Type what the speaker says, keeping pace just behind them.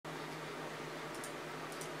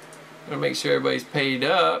Gonna make sure everybody's paid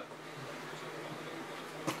up.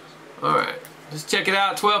 Alright, let's check it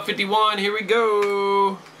out. 1251, here we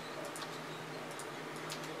go.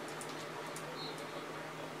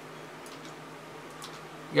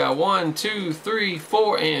 We got 1, 2, 3,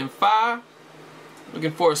 4, and 5.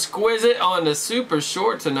 Looking for a Exquisite on the Super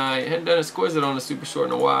Short tonight. Hadn't done a Exquisite on the Super Short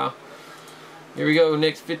in a while. Here we go,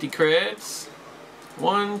 next 50 creds.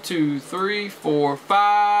 1, 2, 3, 4,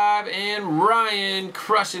 5, and Ryan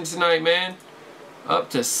crushing tonight, man. Up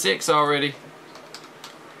to 6 already.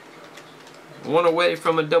 One away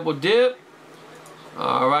from a double dip.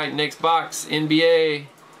 Alright, next box, NBA.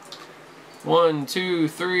 1, 2,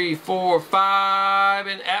 3, 4, 5,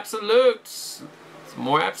 and absolutes. Some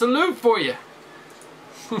more absolute for you.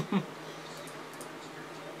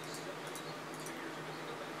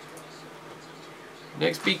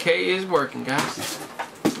 Next BK is working, guys.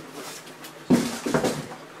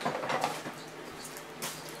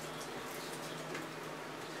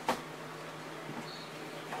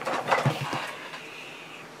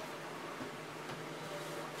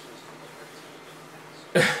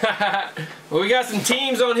 Well, we got some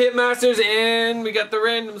teams on Hitmasters and we got the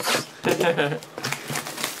randoms.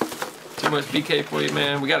 Too much BK for you,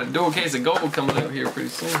 man. We got a dual case of gold coming out here pretty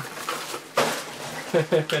soon.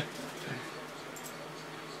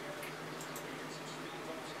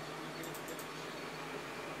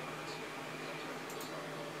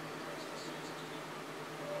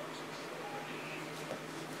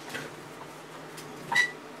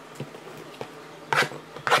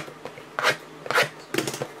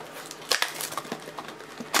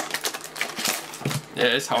 Yeah,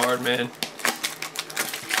 it's hard, man.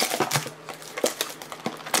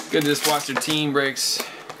 Good to just watch your team breaks.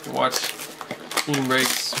 Watch team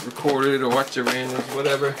breaks recorded or watch your randoms,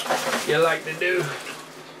 whatever you like to do.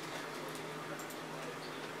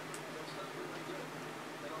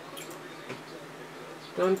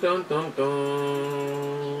 Dun dun dun dun.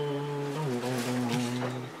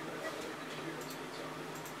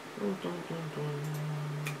 Dun, dun, dun, dun.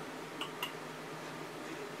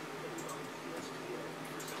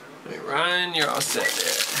 Alright, Ryan, you're all set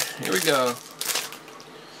there. Here we go.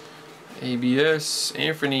 ABS,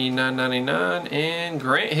 Anthony 999, and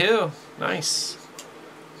Grant Hill. Nice.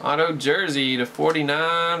 Auto jersey to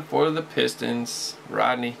 49 for the Pistons.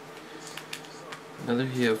 Rodney. Another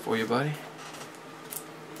Hill for you, buddy.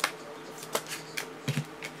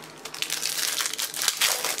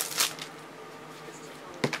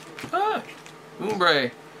 Ah,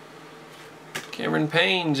 Umbre. Cameron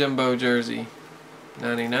Payne jumbo jersey.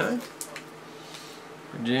 99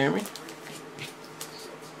 for Jeremy.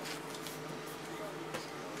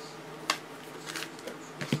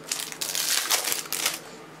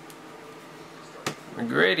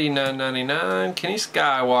 McGrady 999. Kenny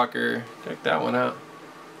Skywalker. Check that one out.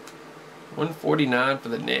 149 for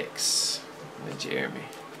the Knicks. And Jeremy.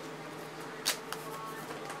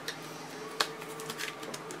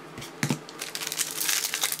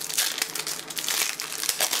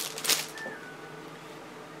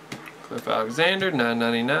 Cliff Alexander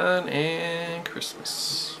 999 and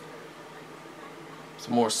Christmas.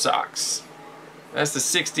 Some more socks. That's the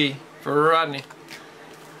 60 for Rodney.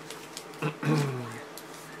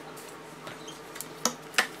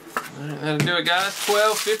 Alright, that'll do it, guys.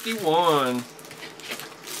 1251.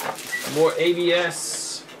 More ABS.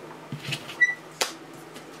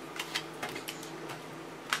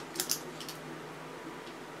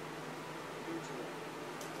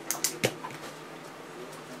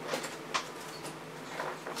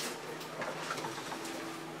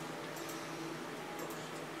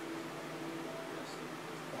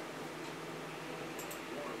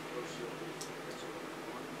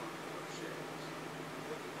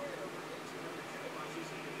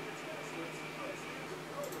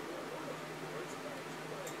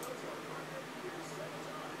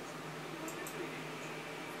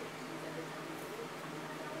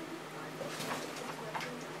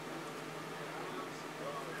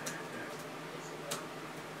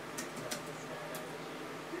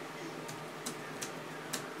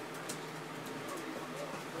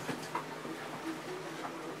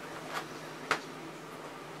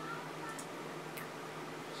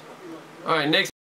 Alright, next